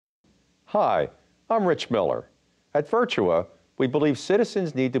Hi, I'm Rich Miller. At Virtua, we believe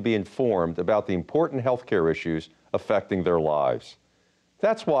citizens need to be informed about the important healthcare issues affecting their lives.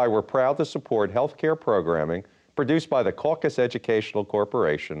 That's why we're proud to support healthcare programming produced by the Caucus Educational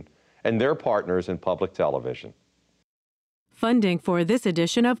Corporation and their partners in public television. Funding for this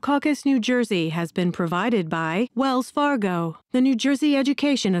edition of Caucus New Jersey has been provided by Wells Fargo, the New Jersey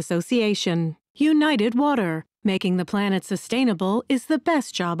Education Association, United Water, making the planet sustainable is the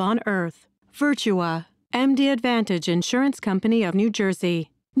best job on earth, Virtua, MD Advantage Insurance Company of New Jersey,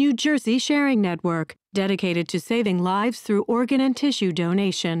 New Jersey Sharing Network, dedicated to saving lives through organ and tissue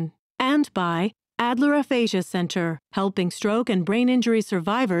donation, and by Adler Aphasia Center, helping stroke and brain injury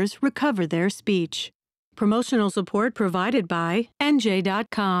survivors recover their speech. Promotional support provided by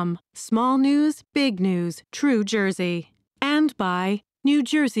NJ.com, Small News, Big News, True Jersey, and by New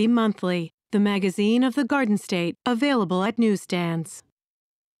Jersey Monthly, the magazine of the Garden State, available at newsstands.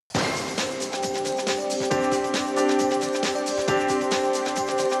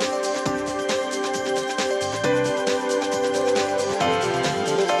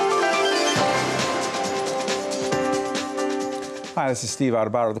 Hi, this is Steve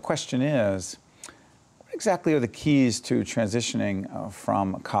Adubato. The question is, what exactly are the keys to transitioning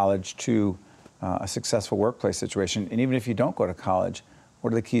from college to a successful workplace situation? And even if you don't go to college,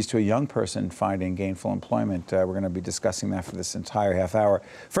 what are the keys to a young person finding gainful employment? We're going to be discussing that for this entire half hour.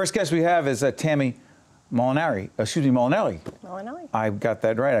 First guest we have is Tammy Molinelli. Molinelli. I got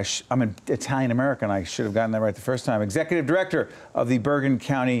that right. I'm an Italian-American. I should have gotten that right the first time. Executive Director of the Bergen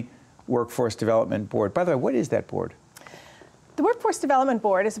County Workforce Development Board. By the way, what is that board? The Workforce Development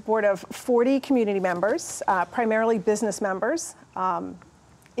Board is a board of 40 community members, primarily business members,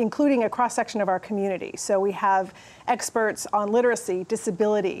 including a cross-section of our community. So we have experts on literacy,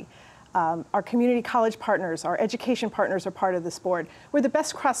 disability, our community college partners, our education partners are part of this board. We're the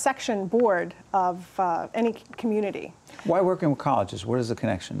best cross-section board of any community. Why working with colleges? What is the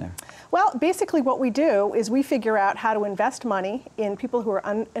connection there? Well, basically what we do is we figure out how to invest money in people who are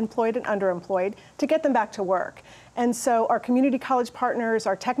unemployed and underemployed to get them back to work. And so our community college partners,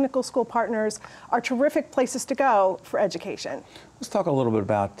 our technical school partners are terrific places to go for education. Let's talk a little bit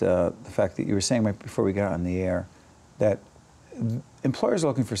about the fact that you were saying right before we got on the air that employers are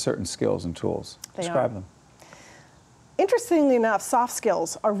looking for certain skills and tools. Describe them. Interestingly enough, soft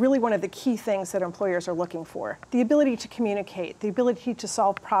skills are really one of the key things that employers are looking for. The ability to communicate, the ability to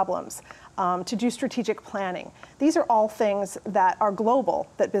solve problems, to do strategic planning. These are all things that are global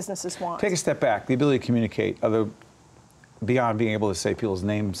that businesses want. Take a step back. The ability to communicate, beyond being able to say people's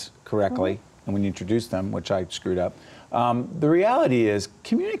names correctly, and when you introduce them, which I screwed up, the reality is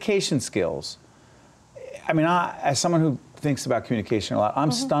communication skills. I mean, as someone who thinks about communication a lot,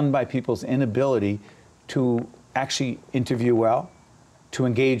 I'm stunned by people's inability to actually interview well, to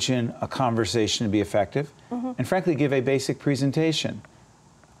engage in a conversation to be effective, and frankly, give a basic presentation.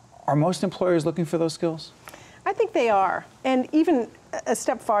 Are most employers looking for those skills? I think they are, and even a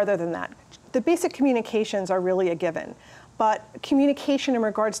step farther than that. The basic communications are really a given, but communication in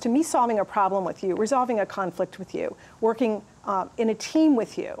regards to me solving a problem with you, resolving a conflict with you, working in a team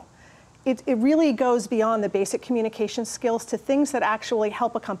with you, it really goes beyond the basic communication skills to things that actually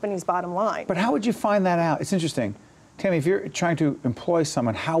help a company's bottom line. But how would you find that out? It's interesting. Tammy, if you're trying to employ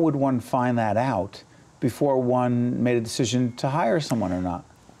someone, how would one find that out before one made a decision to hire someone or not?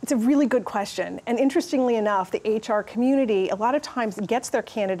 It's a really good question. And interestingly enough, the HR community a lot of times gets their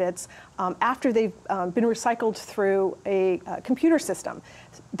candidates after they've been recycled through a computer system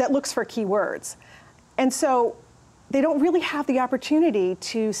that looks for keywords. And so they don't really have the opportunity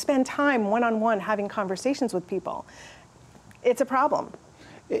to spend time one-on-one having conversations with people. It's a problem.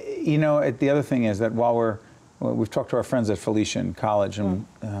 You know, the other thing is that while we've talked to our friends at Felician College, and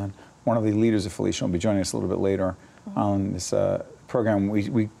one of the leaders of Felician will be joining us a little bit later on this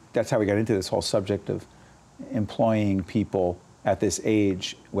program. That's how we got into this whole subject of employing people at this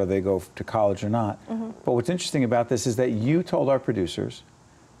age, whether they go to college or not. But what's interesting about this is that you told our producers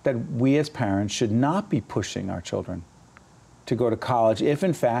that we as parents should not be pushing our children to go to college if,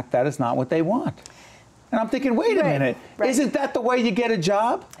 in fact, that is not what they want. And I'm thinking, wait a minute, isn't that the way you get a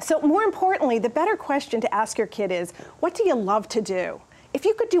job? So more importantly, the better question to ask your kid is, what do you love to do? If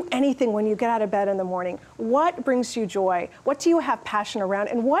you could do anything when you get out of bed in the morning, what brings you joy? What do you have passion around?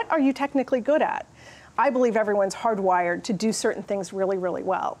 And what are you technically good at? I believe everyone's hardwired to do certain things really, really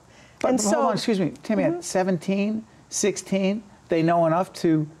well. But hold on, excuse me, Tammy, at 17, 16, they know enough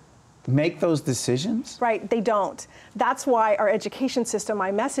to make those decisions? Right, they don't. That's why our education system,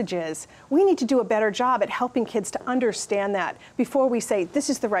 my message is, we need to do a better job at helping kids to understand that before we say, this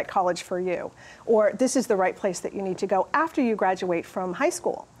is the right college for you, or this is the right place that you need to go after you graduate from high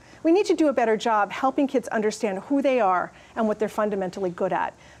school. We need to do a better job helping kids understand who they are and what they're fundamentally good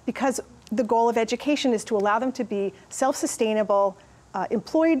at, because the goal of education is to allow them to be self-sustainable,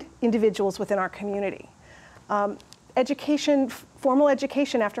 employed individuals within our community. Formal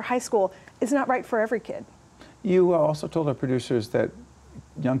education after high school is not right for every kid. You also told our producers that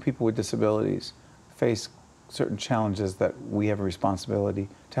young people with disabilities face certain challenges that we have a responsibility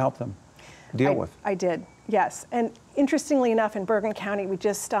to help them deal with. I did, yes. And interestingly enough, in Bergen County, we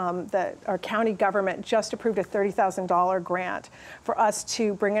just, our county government just approved a $30,000 grant for us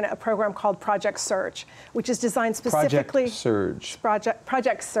to bring in a program called Project Search, which is designed specifically—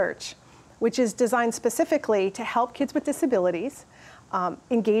 Project Search, which is designed specifically to help kids with disabilities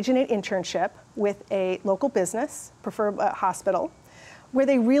engage in an internship with a local business, preferably a hospital, where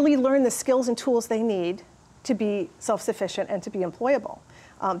they really learn the skills and tools they need to be self-sufficient and to be employable.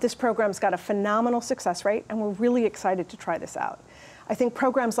 This program's got a phenomenal success rate, and we're really excited to try this out. I think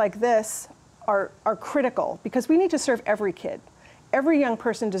programs like this are critical because we need to serve every kid. Every young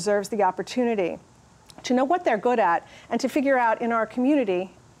person deserves the opportunity to know what they're good at and to figure out in our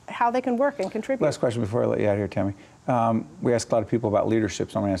community how they can work and contribute. Last question before I let you out of here, Tammy. We ask a lot of people about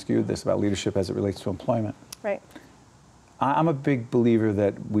leadership, so I'm going to ask you this about leadership as it relates to employment. Right. I'm a big believer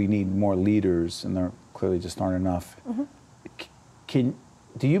that we need more leaders, and there clearly just aren't enough.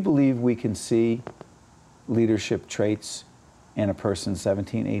 Do you believe we can see leadership traits in a person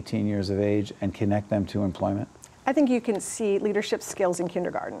 17, 18 years of age and connect them to employment? I think you can see leadership skills in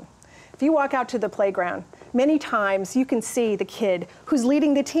kindergarten. If you walk out to the playground, many times you can see the kid who's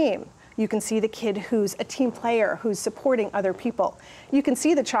leading the team. You can see the kid who's a team player, who's supporting other people. You can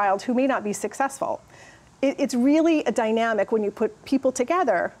see the child who may not be successful. It's really a dynamic when you put people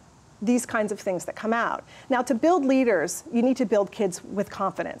together, these kinds of things that come out. Now, to build leaders, you need to build kids with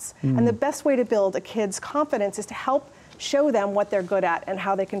confidence. And the best way to build a kid's confidence is to help show them what they're good at and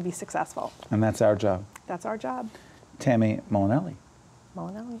how they can be successful. And that's our job. That's our job. Tammy Molinelli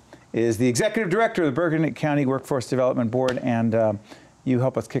is the Executive Director of the Bergen County Workforce Development Board, and you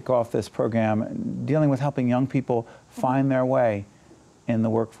help us kick off this program dealing with helping young people find their way in the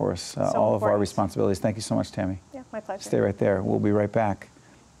workforce, all of our responsibilities. Thank you so much, Tammy. Yeah, my pleasure. Stay right there. We'll be right back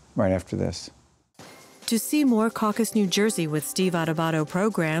right after this. To see more Caucus New Jersey with Steve Adubato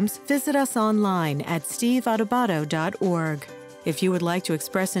programs, visit us online at steveadubato.org. If you would like to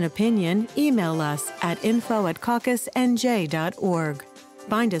express an opinion, email us at info@caucusnj.org.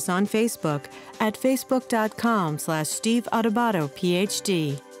 Find us on Facebook at facebook.com/Steve Adubato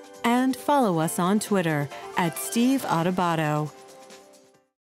PhD. And follow us on Twitter at Steve Adubato.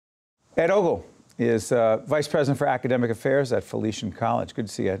 Ed Ogle is Vice President for Academic Affairs at Felician College. Good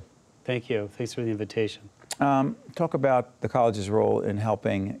to see you, Ed. Thank you. Thanks for the invitation. Talk about the college's role in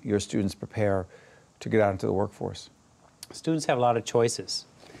helping your students prepare to get out into the workforce. Students have a lot of choices.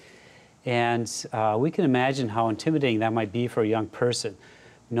 And we can imagine how intimidating that might be for a young person,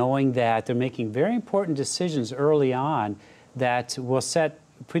 knowing that they're making very important decisions early on that will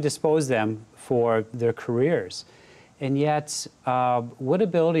predispose them for their careers. And yet, what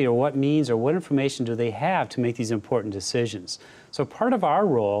ability or what means or what information do they have to make these important decisions? So part of our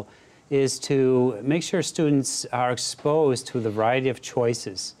role is to make sure students are exposed to the variety of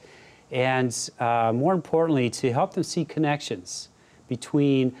choices, and more importantly, to help them see connections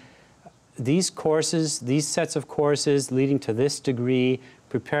between these courses, these sets of courses leading to this degree,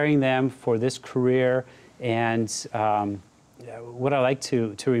 preparing them for this career. And what I like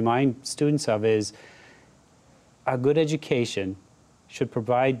to remind students of is a good education should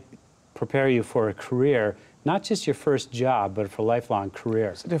prepare you for a career, not just your first job, but for a lifelong career.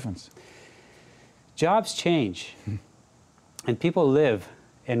 What's the difference? Jobs change, and people live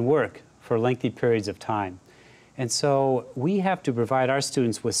and work for lengthy periods of time. And so we have to provide our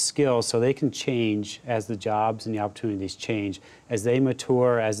students with skills so they can change as the jobs and the opportunities change, as they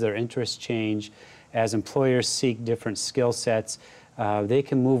mature, as their interests change, as employers seek different skill sets. They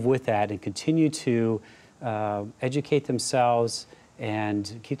can move with that and continue to educate themselves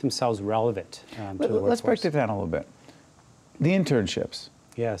and keep themselves relevant to the workforce. Let's break that down a little bit. The internships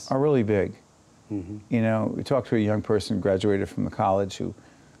are really big. You know, we talked to a young person who graduated from the college who,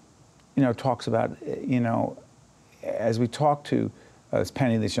 you know, talks about, you know, as we talked to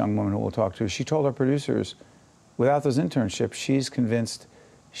Penny, this young woman who we'll talk to, she told our producers, without those internships, she's convinced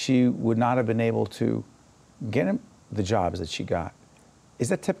she would not have been able to get the jobs that she got. Is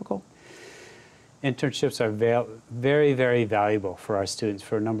that typical? Internships are very, very valuable for our students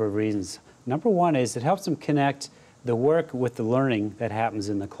for a number of reasons. Number one is it helps them connect the work with the learning that happens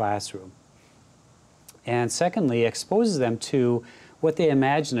in the classroom. And secondly, it exposes them to what they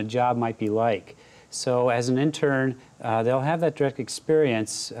imagine a job might be like, So as an intern, they'll have that direct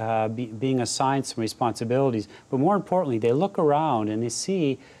experience being assigned some responsibilities, but more importantly, they look around and they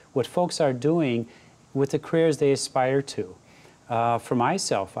see what folks are doing with the careers they aspire to. For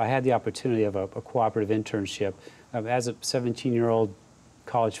myself, I had the opportunity of a cooperative internship as a 17-year-old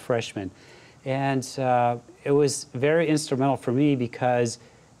college freshman, and it was very instrumental for me because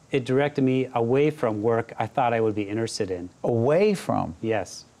it directed me away from work I thought I would be interested in. Away from?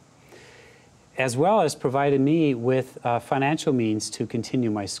 Yes. As well as provided me with financial means to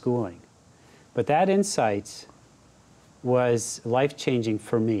continue my schooling. But that insight was life-changing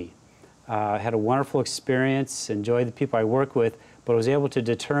for me. I had a wonderful experience, enjoyed the people I work with, but I was able to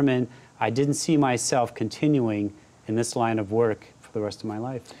determine I didn't see myself continuing in this line of work for the rest of my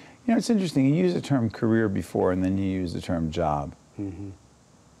life. You know, it's interesting. You used the term career before, and then you used the term job. Mm-hmm.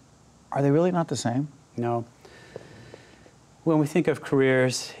 Are they really not the same? No. When we think of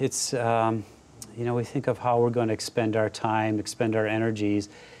careers, it's, you know, we think of how we're going to expend our time, expend our energies,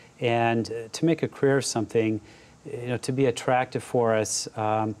 and to make a career of something, you know, to be attractive for us,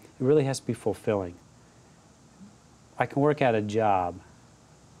 it really has to be fulfilling. I can work at a job,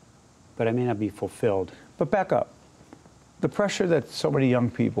 but I may not be fulfilled. But back up. The pressure that so many young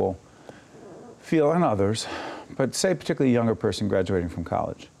people feel, and others, but say particularly a younger person graduating from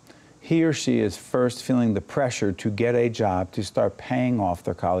college, he or she is first feeling the pressure to get a job to start paying off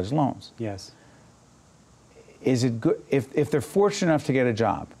their college loans. Yes. Is it good, if they're fortunate enough to get a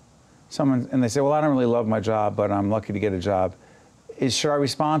job, and they say, well, I don't really love my job, but I'm lucky to get a job, should our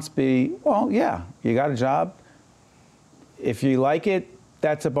response be, well, yeah, you got a job. If you like it,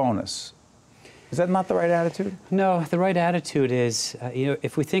 that's a bonus. Is that not the right attitude? No, the right attitude is, you know,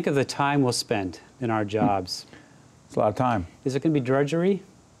 if we think of the time we'll spend in our jobs. It's a lot of time. Is it going to be drudgery?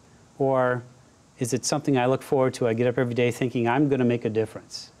 Or is it something I look forward to? I get up every day thinking I'm going to make a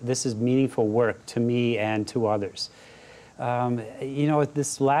difference. This is meaningful work to me and to others. You know,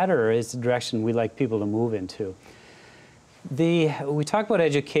 this latter is the direction we like people to move into. We talk about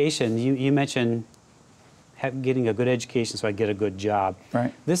education. You mentioned getting a good education so I get a good job.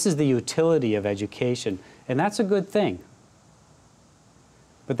 Right. This is the utility of education, and that's a good thing.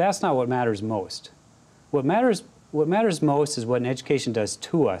 But that's not what matters most. What matters most is what an education does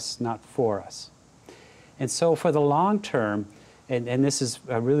to us, not for us. And so for the long term, and this is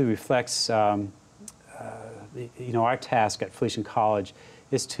really reflects you know, our task at Felician College,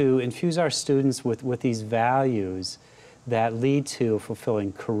 is to infuse our students with these values that lead to a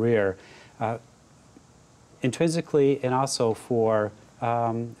fulfilling career, intrinsically and also for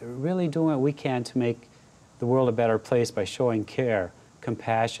really doing what we can to make the world a better place by showing care,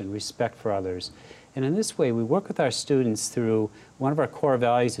 compassion, respect for others. And in this way, we work with our students through, one of our core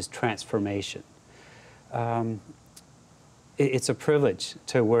values is transformation. It's a privilege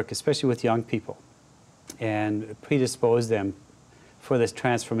to work, especially with young people, and predispose them for this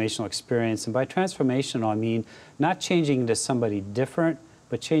transformational experience. And by transformational, I mean not changing into somebody different,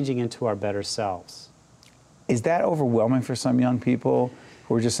 but changing into our better selves. Is that overwhelming for some young people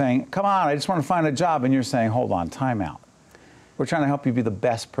who are just saying, come on, I just want to find a job, and you're saying, hold on, time out. We're trying to help you be the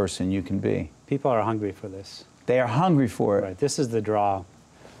best person you can be. People are hungry for this. They are hungry for it. Right, this is the draw.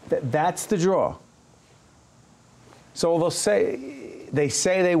 That's the draw. So they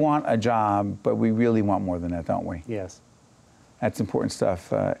say they want a job, but we really want more than that, don't we? Yes. That's important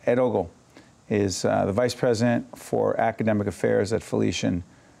stuff. Ed Ogle is the Vice President for Academic Affairs at Felician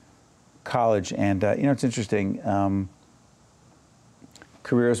College. And, you know, it's interesting.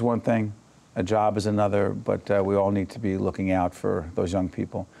 Career is one thing, a job is another, but we all need to be looking out for those young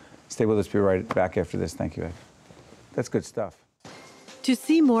people. Stay with us. Be right back after this. Thank you, Ed. That's good stuff. To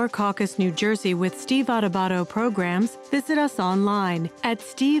see more Caucus New Jersey with Steve Adubato programs, visit us online at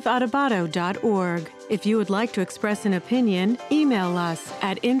steveadubato.org. If you would like to express an opinion, email us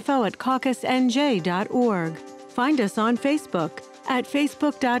at info@caucusnj.org. Find us on Facebook at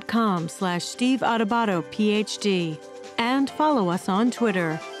facebook.com/Steve Adubato PhD, and follow us on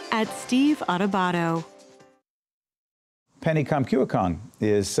Twitter at Steve Adubato. Penny Kamkourkong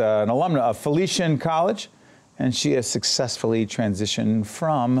is an alumna of Felician College, and she has successfully transitioned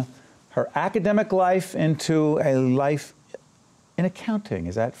from her academic life into a life in accounting.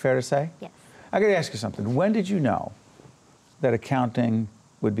 Is that fair to say? Yes. I got to ask you something. When did you know that accounting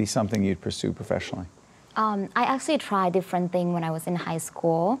would be something you'd pursue professionally? I actually tried different things when I was in high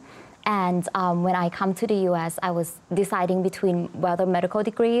school. And when I come to the US, I was deciding between whether medical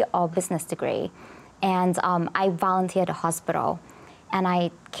degree or business degree. And I volunteered at a hospital. And I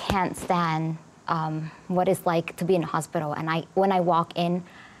can't stand what it's like to be in a hospital. And when I walk in,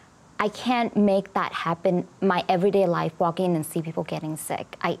 I can't make that happen my everyday life, walking in and see people getting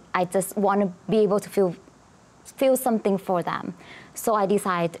sick. I just want to be able to feel something for them. So I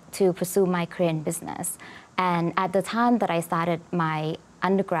decided to pursue my career in business. And at the time that I started my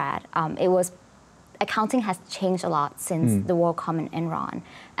undergrad, accounting has changed a lot since the World Common Enron.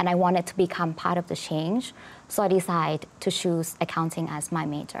 And I wanted to become part of the change. So I decided to choose accounting as my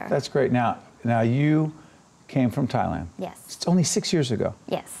major. That's great. Now you came from Thailand. Yes. It's only 6 years ago.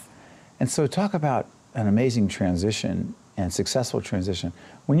 Yes. And so talk about an amazing transition and successful transition.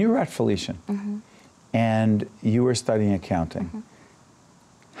 When you were at Felician and you were studying accounting,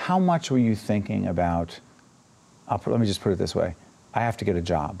 how much were you thinking about, let me just put it this way, I have to get a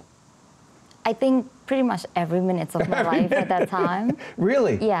job? I think pretty much every minute of my life at that time.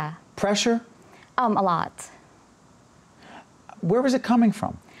 Really? Yeah. Pressure? A lot. Where was it coming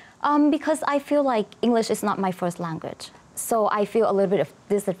from? Because I feel like English is not my first language. So I feel a little bit of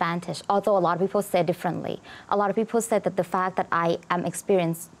disadvantage, although a lot of people say differently. A lot of people say that the fact that I am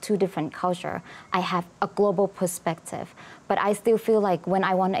experienced two different cultures, I have a global perspective. But I still feel like when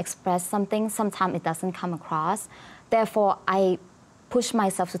I want to express something, sometimes it doesn't come across. Therefore, I push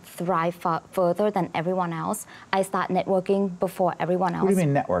myself to thrive further than everyone else. I start networking before everyone else. What do you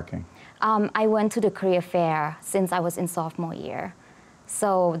mean networking? I went to the career fair since I was in sophomore year.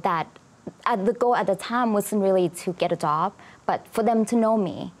 So that the goal at the time wasn't really to get a job, but for them to know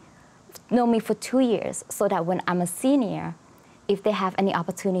me for 2 years, so that when I'm a senior, if they have any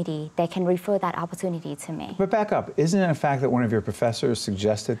opportunity, they can refer that opportunity to me. But back up, isn't it a fact that one of your professors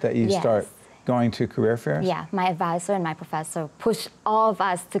suggested that you start going to career fairs? Yeah, my advisor and my professor pushed all of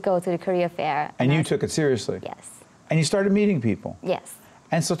us to go to the career fair. And you took it seriously? Yes. And you started meeting people? Yes.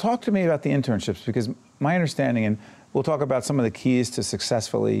 And so talk to me about the internships, because my understanding, and we'll talk about some of the keys to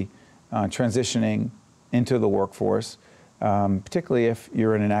successfully transitioning into the workforce, particularly if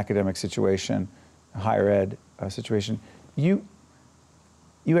you're in an academic situation, a higher ed situation. You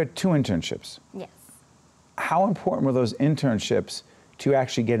had 2 internships. Yes. How important were those internships to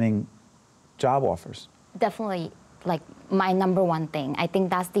actually getting job offers? Definitely, like my number one thing. I think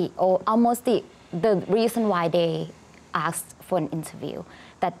that's almost the reason why they asked for an interview,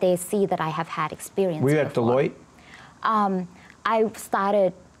 that they see that I have had experience. Were you at Deloitte? I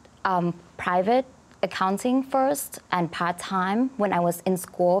started private accounting first and part-time when I was in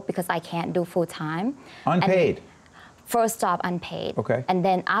school because I can't do full-time. Unpaid? First job unpaid. Okay. And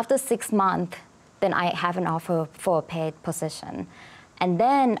then after 6 months, then I have an offer for a paid position. And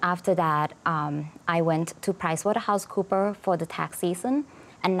then after that, I went to PricewaterhouseCoopers for the tax season,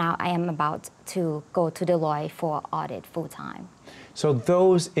 and now I am about to go to Deloitte for audit full-time. So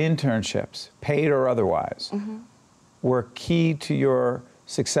those internships, paid or otherwise, were key to your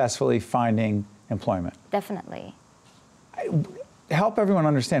successfully finding employment? Definitely. Help everyone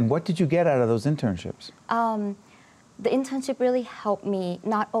understand, what did you get out of those internships? The internship really helped me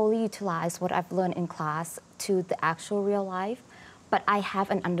not only utilize what I've learned in class to the actual real life, but I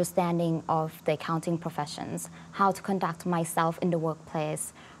have an understanding of the accounting professions, how to conduct myself in the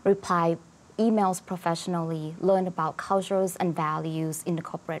workplace, reply emails professionally, learn about cultures and values in the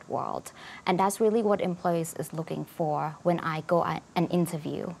corporate world. And that's really what employees is looking for when I go at an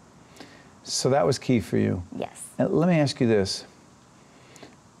interview. So that was key for you? Yes. And let me ask you this.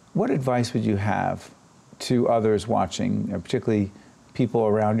 What advice would you have to others watching, particularly people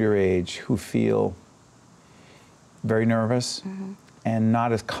around your age who feel very nervous and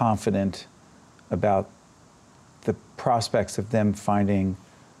not as confident about the prospects of them finding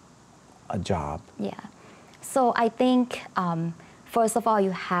a job? Yeah. So I think, first of all,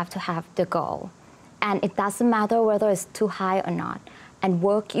 you have to have the goal. And it doesn't matter whether it's too high or not. And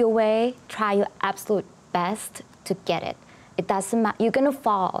work your way, try your absolute best to get it. It doesn't matter. You're going to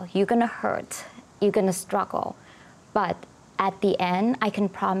fall, you're going to hurt, you're going to struggle. But at the end, I can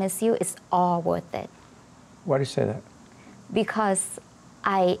promise you it's all worth it. Why do you say that? Because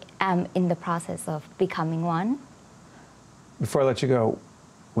I am in the process of becoming one. Before I let you go,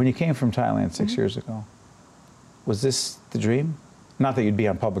 when you came from Thailand 6 years ago, was this the dream? Not that you'd be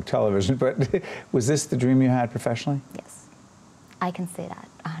on public television, but was this the dream you had professionally? Yes, I can say that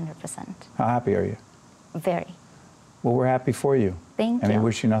 100%. How happy are you? Very. Well, we're happy for you. Thank and you. we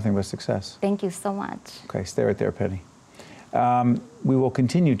wish you nothing but success. Thank you so much. Okay, stay right there, Penny. We will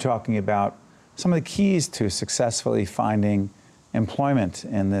continue talking about some of the keys to successfully finding employment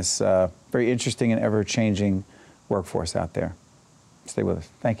in this very interesting and ever-changing workforce out there. Stay with us.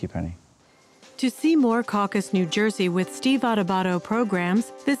 Thank you, Penny. To see more Caucus New Jersey with Steve Adubato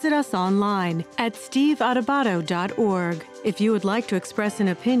programs, visit us online at steveadubato.org. If you would like to express an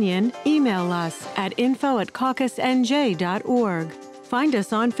opinion, email us at info@caucusnj.org. find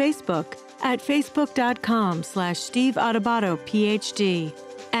us on Facebook at facebook.com/Steve Adubato, PhD,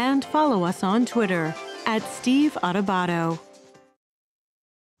 and follow us on Twitter at Steve Adubato.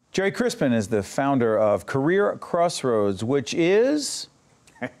 Gerry Crispin is the founder of CareerXroads, which is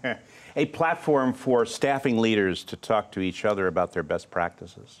a platform for staffing leaders to talk to each other about their best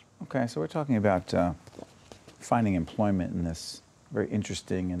practices. Okay, so we're talking about finding employment in this very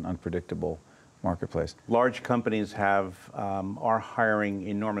interesting and unpredictable marketplace. Large companies are hiring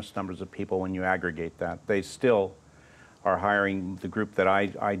enormous numbers of people when you aggregate that. They still are hiring, the group that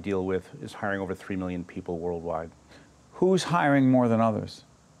I deal with is hiring over 3 million people worldwide. Who's hiring more than others?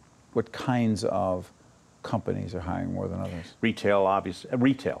 What kinds of companies are hiring more than others? Retail, obviously.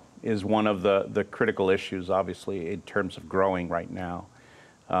 Retail is one of the critical issues, obviously, in terms of growing right now.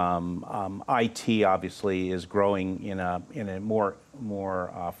 IT, obviously, is growing in a more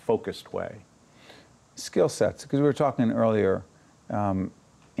focused way. Skill sets, because we were talking earlier, and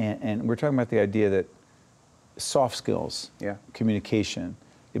we're talking about the idea that soft skills, yeah, communication,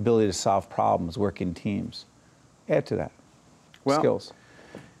 the ability to solve problems, work in teams, add to that. Well, skills.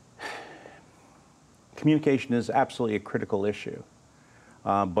 Communication is absolutely a critical issue,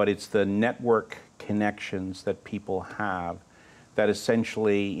 but it's the network connections that people have that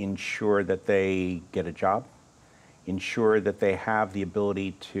essentially ensure that they get a job, ensure that they have the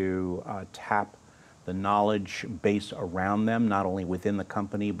ability to tap the knowledge base around them, not only within the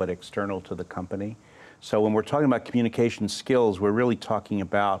company, but external to the company. So when we're talking about communication skills, we're really talking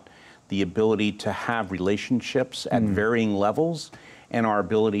about the ability to have relationships at varying levels and our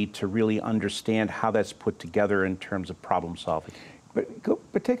ability to really understand how that's put together in terms of problem solving.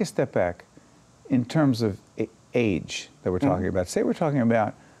 But take a step back in terms of age that we're talking about. Say we're talking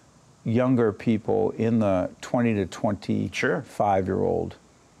about younger people in the 20 to 25-year-old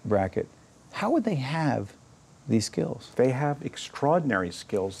bracket. How would they have these skills? They have extraordinary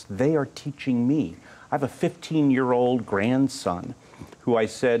skills. They are teaching me. I have a 15-year-old grandson who I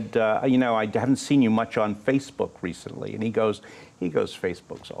said, you know, I haven't seen you much on Facebook recently. And he goes,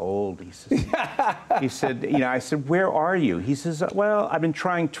 Facebook's old. He says, he said, you know, I said, where are you? He says, well, I've been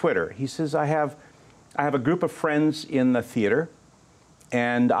trying Twitter. He says, I have a group of friends in the theater,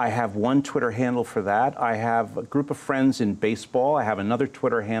 and I have one Twitter handle for that. I have a group of friends in baseball. I have another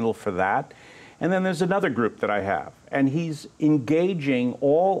Twitter handle for that. And then there's another group that I have. And he's engaging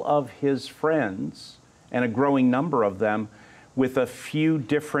all of his friends, and a growing number of them, with a few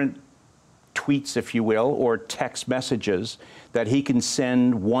different tweets, if you will, or text messages that he can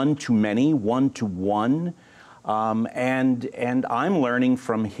send one to many, one to one. And I'm learning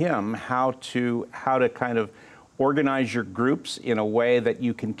from him how to kind of organize your groups in a way that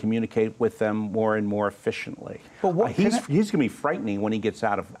you can communicate with them more and more efficiently. But he's going to be frightening when he gets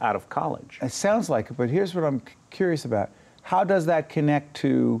out of college. It sounds like it, but here's what I'm curious about. How does that connect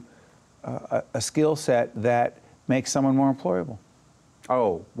to a skill set that makes someone more employable?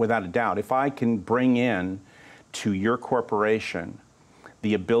 Oh, without a doubt. If I can bring in to your corporation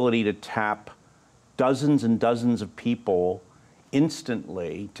the ability to tap dozens and dozens of people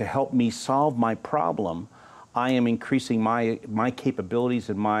instantly to help me solve my problem, I am increasing my capabilities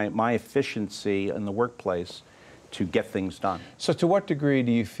and my efficiency in the workplace to get things done. So to what degree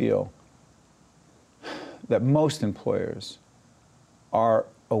do you feel that most employers are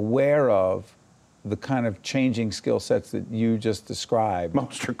aware of the kind of changing skill sets that you just described?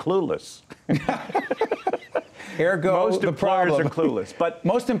 Most are clueless. Ergo, most employers are clueless. But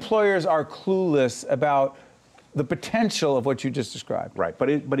most employers are clueless about the potential of what you just described. Right,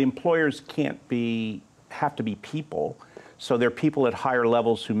 but employers have to be people. So there are people at higher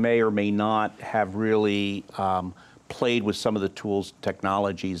levels who may or may not have really played with some of the tools,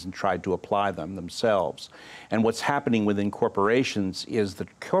 technologies, and tried to apply them themselves. And what's happening within corporations is the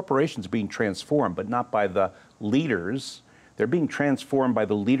corporations are being transformed, but not by the leaders. They're being transformed by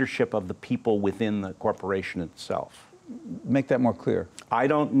the leadership of the people within the corporation itself. Make that more clear. I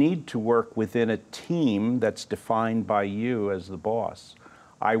don't need to work within a team that's defined by you as the boss.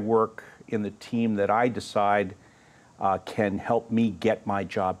 I work in the team that I decide can help me get my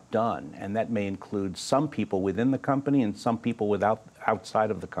job done. And that may include some people within the company and some people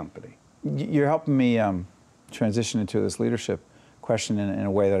outside of the company. You're helping me transition into this leadership question in a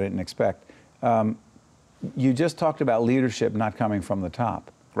way that I didn't expect. You just talked about leadership not coming from the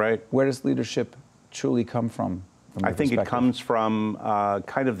top. Right. Where does leadership truly come from I think it comes from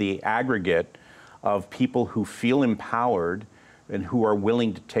kind of the aggregate of people who feel empowered and who are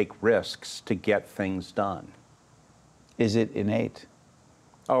willing to take risks to get things done. Is it innate?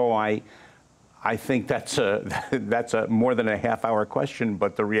 Oh, I think that's a more than a half-hour question,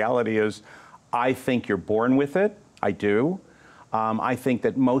 but the reality is I think you're born with it. I do. I think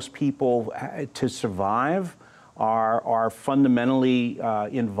that most people, to survive, are fundamentally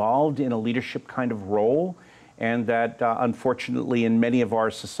involved in a leadership kind of role, and that unfortunately in many of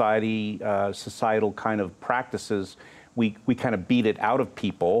our societal kind of practices, we kind of beat it out of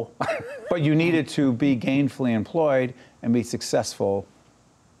people. But you needed to be gainfully employed and be successful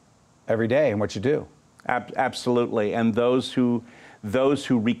every day in what you do. Absolutely, and those who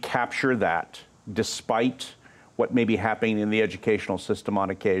recapture that, despite what may be happening in the educational system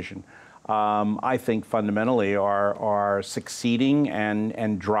on occasion, I think fundamentally are succeeding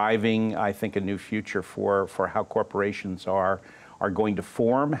and driving, I think, a new future for how corporations are going to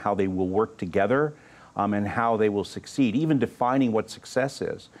form, how they will work together, and how they will succeed. Even defining what success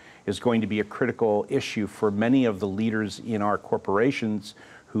is going to be a critical issue for many of the leaders in our corporations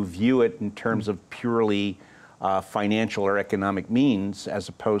who view it in terms of purely financial or economic means, as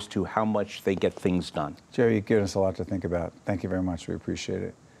opposed to how much they get things done. Gerry, you've given us a lot to think about. Thank you very much. We appreciate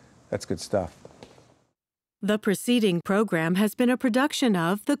it. That's good stuff. The preceding program has been a production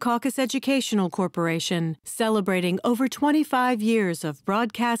of the Caucus Educational Corporation, celebrating over 25 years of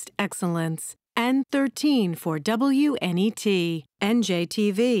broadcast excellence, and 13 for WNET,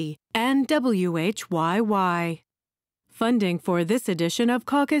 NJTV, and WHYY. Funding for this edition of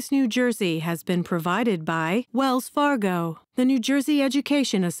Caucus New Jersey has been provided by Wells Fargo, the New Jersey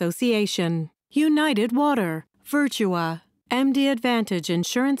Education Association, United Water, Virtua, MD Advantage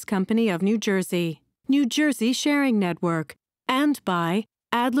Insurance Company of New Jersey, New Jersey Sharing Network, and by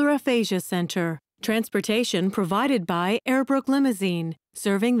Adler Aphasia Center. Transportation provided by Airbrook Limousine,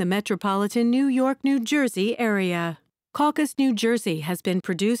 serving the metropolitan New York, New Jersey area. Caucus New Jersey has been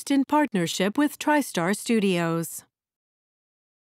produced in partnership with TriStar Studios.